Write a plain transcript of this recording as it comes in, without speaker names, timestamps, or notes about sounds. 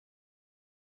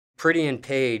Pretty and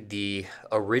Paid, the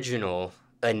original,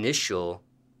 initial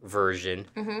version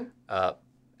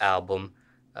album,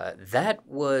 that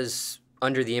was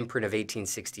under the imprint of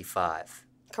 1865.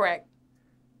 Correct.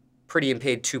 Pretty and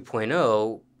Paid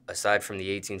 2.0, aside from the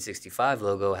 1865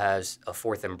 logo, has a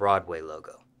 4th and Broadway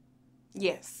logo.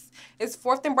 Yes. It's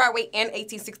 4th and Broadway and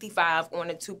 1865 on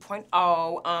the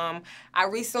 2.0. I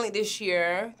recently this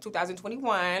year,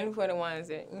 2021, what the one is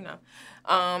it,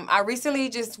 I recently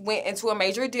just went into a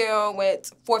major deal with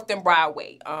 4th and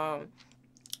Broadway.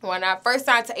 When I first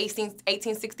signed to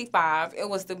 1865, it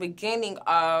was the beginning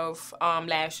of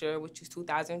last year, which is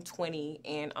 2020,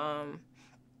 and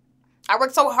I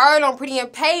worked so hard on Pretty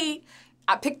and Paid.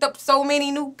 I picked up so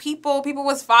many new people. People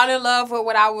was falling in love with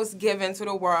what I was giving to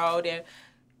the world. And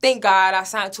thank God I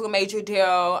signed to a major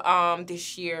deal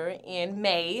this year in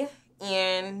May.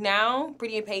 And now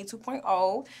Pretty and Paid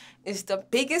 2.0 is the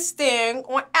biggest thing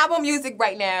on Apple Music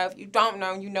right now. If you don't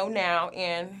know, you know now.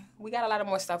 And we got a lot of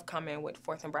more stuff coming with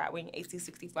 4th and Broadway and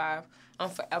 1865. I'm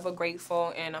forever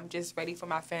grateful, and I'm just ready for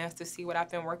my fans to see what I've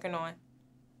been working on.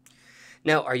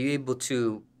 Now, are you able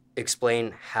to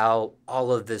explain how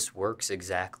all of this works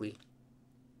exactly?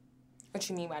 What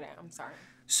you mean by that? I'm sorry.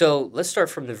 So let's start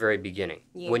from the very beginning.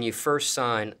 Yeah. When you first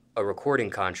sign a recording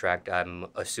contract, I'm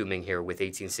assuming here with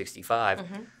 1865,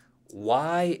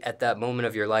 why at that moment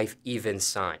of your life even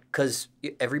sign? Because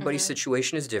everybody's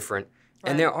situation is different,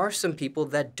 and there are some people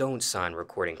that don't sign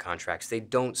recording contracts. They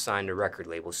don't sign a record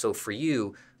label. So for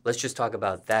you, let's just talk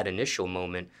about that initial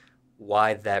moment.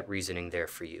 Why that reasoning there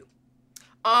for you?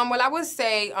 Well, I would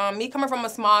say, me coming from a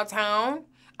small town,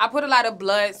 I put a lot of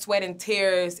blood, sweat, and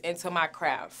tears into my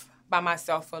craft by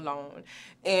myself alone.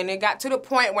 And it got to the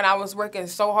point when I was working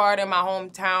so hard in my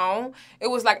hometown, it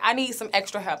was like, I need some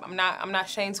extra help. I'm not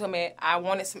ashamed to admit, I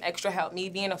wanted some extra help. Me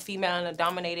being a female in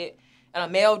a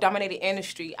male-dominated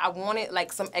industry, I wanted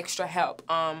like some extra help.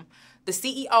 The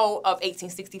CEO of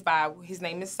 1865, his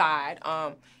name is Side,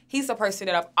 he's a person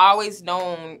that I've always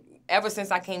known ever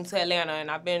since I came to Atlanta, and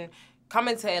I've been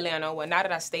coming to Atlanta. Well, now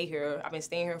that I stay here, I've been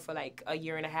staying here for like a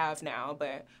year and a half now.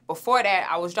 But before that,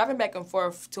 I was driving back and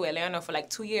forth to Atlanta for like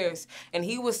 2 years. And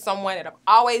he was someone that I've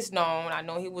always known. I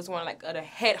know he was one of the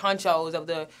head honchos of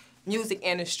the music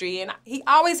industry. And he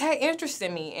always had interest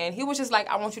in me. And he was just like,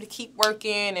 I want you to keep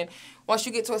working. And once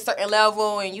you get to a certain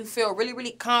level and you feel really,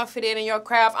 really confident in your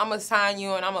craft, I'm going to sign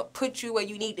you and I'm going to put you where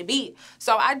you need to be.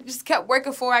 So I just kept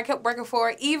working for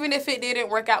it. Even if it didn't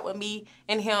work out with me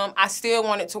and him, I still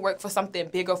wanted to work for something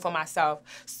bigger for myself.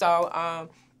 So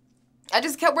I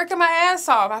just kept working my ass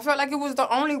off. I felt like it was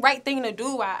the only right thing to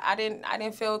do. I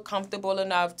didn't feel comfortable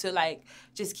enough to like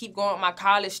just keep going with my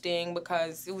college thing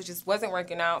because it just wasn't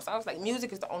working out. So I was like,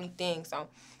 music is the only thing. So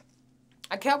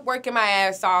I kept working my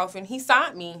ass off, and he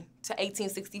signed me to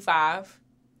 1865.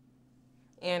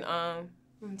 And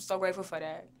I'm so grateful for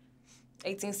that.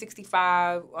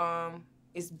 1865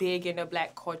 is big in the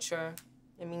Black culture.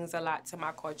 It means a lot to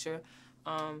my culture.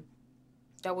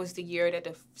 That was the year that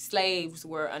the slaves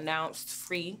were announced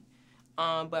free.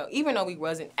 But even though we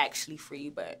wasn't actually free,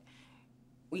 but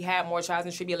we had more trials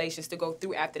and tribulations to go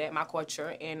through after that, my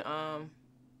culture. And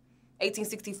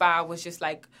 1865 was just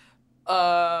like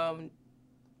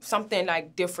something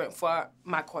like different for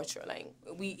my culture. Like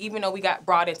even though we got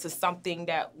brought into something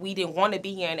that we didn't want to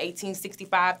be in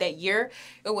 1865 that year,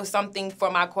 it was something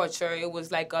for my culture. It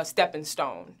was like a stepping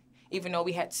stone. Even though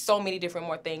we had so many different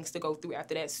more things to go through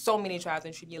after that, so many trials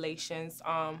and tribulations.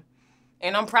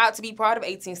 And I'm proud to be part of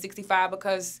 1865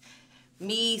 because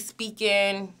me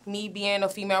speaking, me being a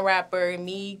female rapper,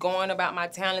 me going about my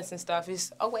talents and stuff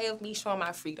is a way of me showing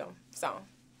my freedom. So,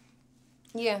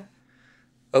 yeah.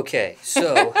 Okay,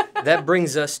 so that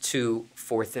brings us to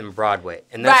 4th and Broadway.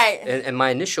 And that's, right. And my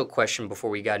initial question before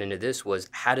we got into this was,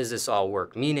 how does this all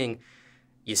work? Meaning,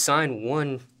 you sign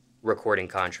one recording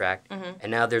contract,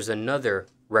 and now there's another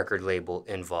record label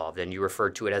involved, and you refer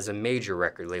to it as a major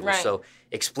record label. Right. So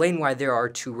explain why there are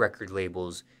 2 record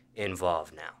labels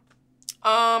involved now.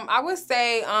 I would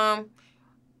say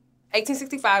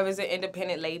 1865 is an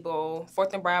independent label.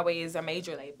 4th and Broadway is a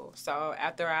major label. So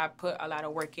after I put a lot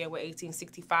of work in with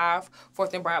 1865,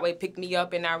 4th and Broadway picked me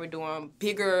up, and now we're doing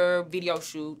bigger video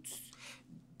shoots,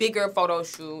 bigger photo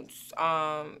shoots.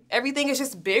 Everything is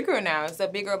just bigger now. It's a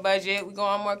bigger budget. We're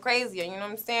going more crazier, you know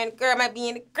what I'm saying? The girl might be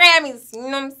in the Grammys, you know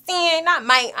what I'm saying? Not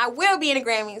might, I will be in the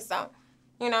Grammys, so,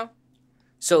 you know.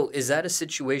 So is that a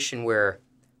situation where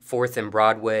 4th and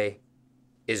Broadway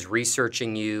is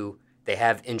researching you, they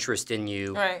have interest in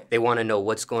you, right. They want to know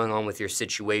what's going on with your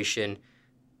situation,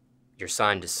 you're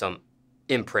signed to some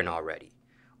imprint already?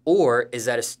 Or is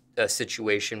that a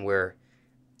situation where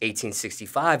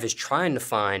 1865 is trying to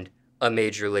find a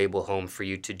major label home for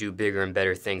you to do bigger and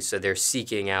better things, so they're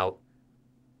seeking out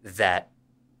that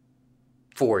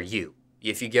for you,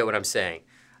 if you get what I'm saying.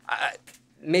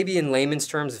 Maybe in layman's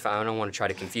terms, if I don't want to try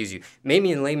to confuse you,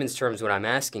 maybe in layman's terms what I'm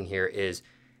asking here is,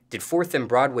 did 4th and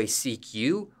Broadway seek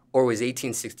you, or was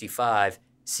 1865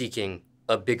 seeking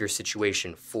a bigger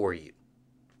situation for you?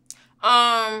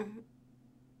 I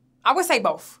would say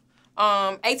both.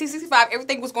 1865,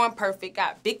 everything was going perfect,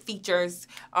 got big features.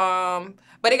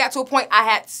 But it got to a point I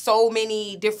had so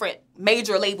many different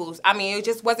major labels. I mean, it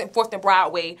just wasn't 4th and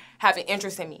Broadway having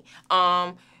interest in me.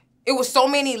 It was so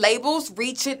many labels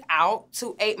reaching out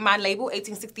to my label,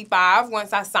 1865,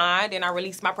 once I signed and I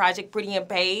released my project, Pretty and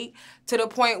Paid, to the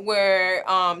point where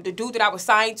the dude that I was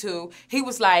signed to, he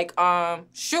was like,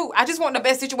 shoot, I just want the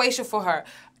best situation for her.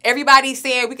 Everybody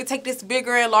said we could take this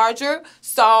bigger and larger,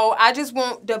 so I just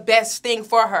want the best thing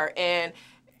for her. And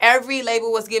every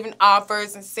label was giving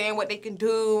offers and saying what they can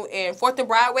do. And 4th and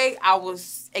Broadway, I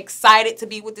was excited to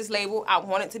be with this label. I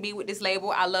wanted to be with this label.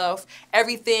 I love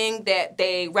everything that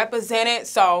they represented.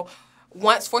 So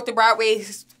once 4th and Broadway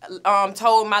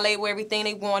told my label everything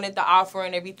they wanted, the offer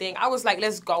and everything, I was like,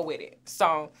 let's go with it.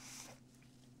 So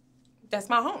that's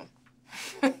my home.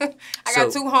 I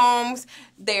got 2 homes.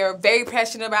 They're very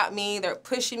passionate about me. They're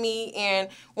pushing me. And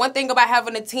one thing about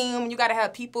having a team, you got to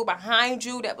have people behind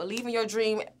you that believe in your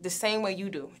dream the same way you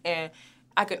do. And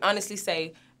I can honestly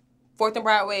say 4th and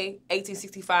Broadway,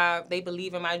 1865, they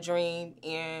believe in my dream.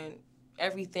 And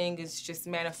everything is just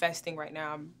manifesting right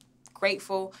now. I'm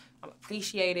grateful. I'm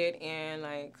appreciated. And,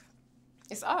 like,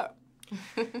 it's up.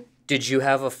 Did you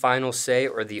have a final say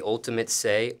or the ultimate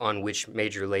say on which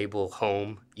major label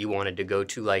home you wanted to go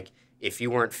to? Like, if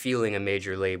you weren't feeling a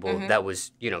major label that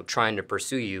was, you know, trying to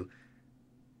pursue you,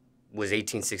 was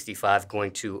 1865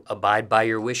 going to abide by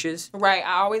your wishes? Right.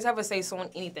 I always have a say-so on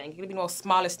anything. It could be the most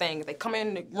smallest thing. If they come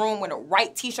in the room with a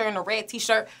white T-shirt and a red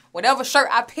T-shirt, whatever shirt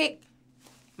I pick,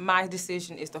 my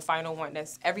decision is the final one.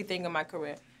 That's everything in my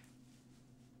career.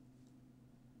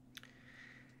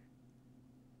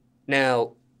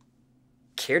 Now,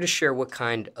 care to share what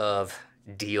kind of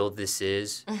deal this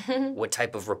is? What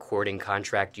type of recording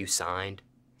contract you signed?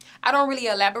 I don't really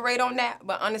elaborate on that,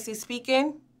 but honestly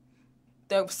speaking,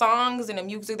 the songs and the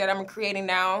music that I'm creating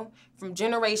now, from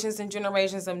generations and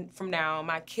generations from now,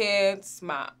 my kids,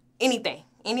 anything,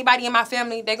 anybody in my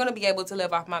family, they're going to be able to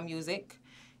live off my music.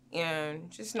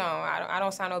 And just know, I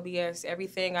don't sign no BS.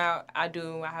 Everything I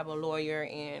do, I have a lawyer,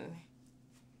 and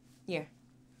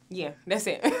yeah, that's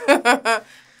it.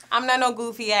 I'm not no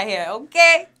goofy out here,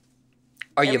 okay?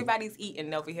 Everybody's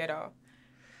eating over here, though.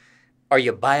 Are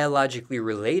you biologically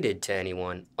related to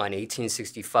anyone on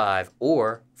 1865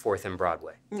 or 4th and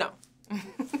Broadway? No.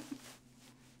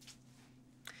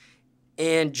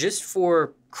 And just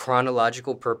for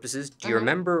chronological purposes, do you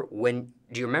remember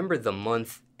the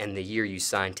month and the year you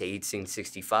signed to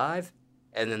 1865,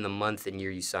 and then the month and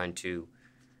year you signed to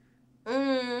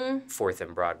 4th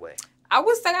and Broadway? I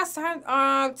would say I signed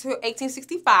to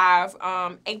 1865,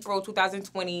 April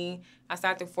 2020. I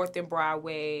signed to 4th and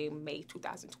Broadway, May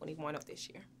 2021 of this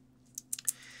year.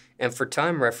 And for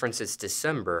time reference, it's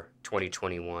December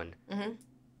 2021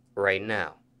 right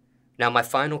now. Now, my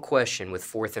final question with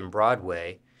 4th and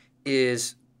Broadway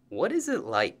is, what is it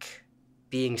like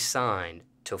being signed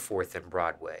to 4th and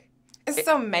Broadway? It's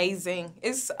amazing.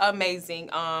 It's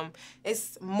amazing.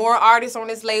 It's more artists on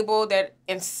this label that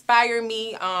inspire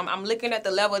me. I'm looking at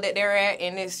the level that they're at,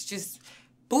 and it's just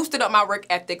boosted up my work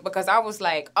ethic, because I was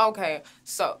like, okay,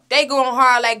 so they going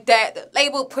hard like that, the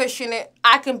label pushing it,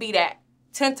 I can be that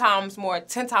 10 times more,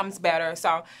 10 times better.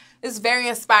 So it's very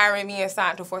inspiring, me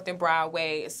signed to 4th and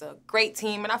Broadway. It's a great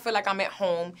team, and I feel like I'm at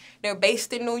home. They're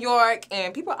based in New York,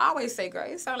 and people always say, girl,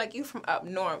 it sounds like you from up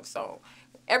north. So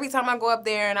every time I go up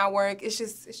there and I work, it's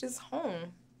just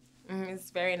home.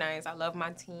 It's very nice. I love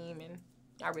my team, and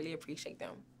I really appreciate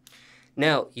them.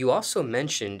 Now, you also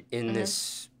mentioned in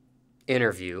this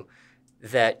interview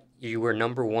that you were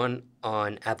 #1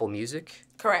 on Apple Music?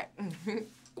 Correct.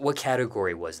 What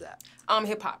category was that?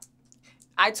 Hip-hop.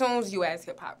 iTunes, US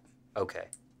hip-hop. Okay.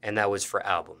 And that was for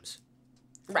albums?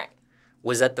 Right.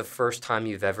 Was that the first time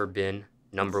you've ever been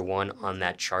 #1 on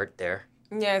that chart there?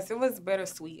 Yes, it was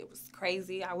bittersweet. It was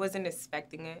crazy. I wasn't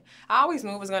expecting it. I always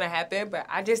knew it was going to happen, but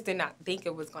I just did not think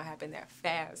it was going to happen that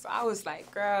fast. So I was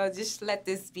like, girl, just let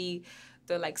this be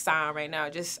the, like, sign right now.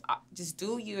 Just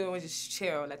do you and just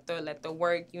chill. Let the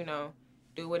work, you know,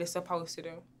 do what it's supposed to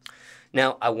do.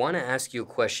 Now, I want to ask you a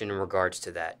question in regards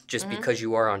to that, just because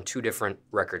you are on 2 different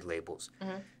record labels.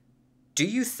 Do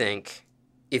you think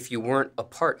if you weren't a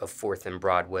part of 4th and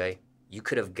Broadway, you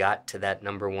could have got to that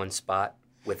 #1 spot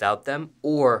without them?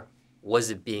 Or was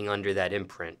it being under that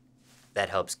imprint that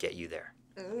helps get you there?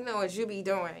 You know what you be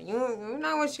doing. You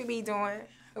know what you be doing.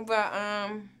 But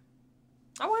I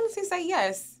honestly say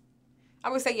yes. I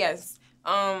would say yes.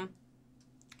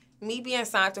 Me being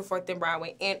signed to 4th and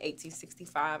Broadway in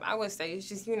 1865, I would say it's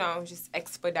just, just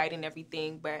expediting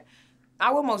everything. But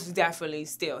I would most definitely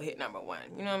still hit number 1.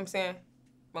 You know what I'm saying?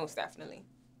 Most definitely.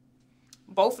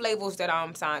 Both labels that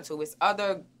I'm signed to is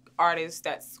other artists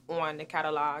that's on the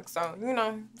catalog. So, you know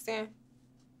what I'm saying?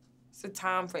 It's a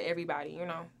time for everybody, It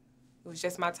was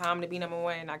just my time to be number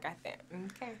 1, and I got that.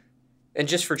 Okay. And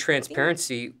just for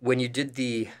transparency, when you did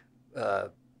the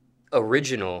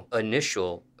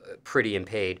initial Pretty and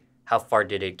Paid, how far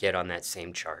did it get on that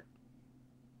same chart?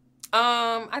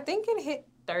 I think it hit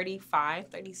 35,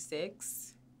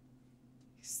 36.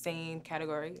 Same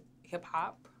category,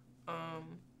 hip-hop.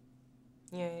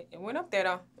 Yeah, it went up there,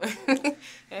 though. It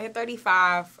hit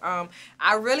 35.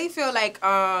 I really feel like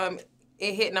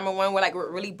it hit number 1. What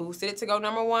really boosted it to go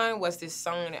number 1 was this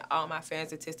song that all my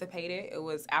fans anticipated. It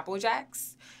was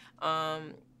Applejack's.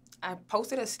 I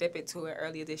posted a snippet to it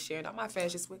earlier this year, and all my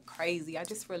fans just went crazy. I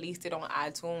just released it on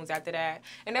iTunes after that.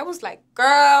 And they was like,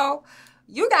 girl,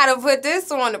 you got to put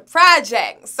this on the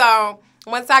project. So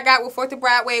once I got with 4th and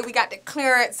Broadway, we got the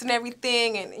clearance and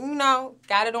everything, and,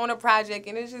 got it on the project,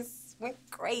 and it just went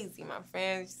crazy. My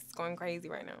fans just going crazy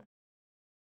right now.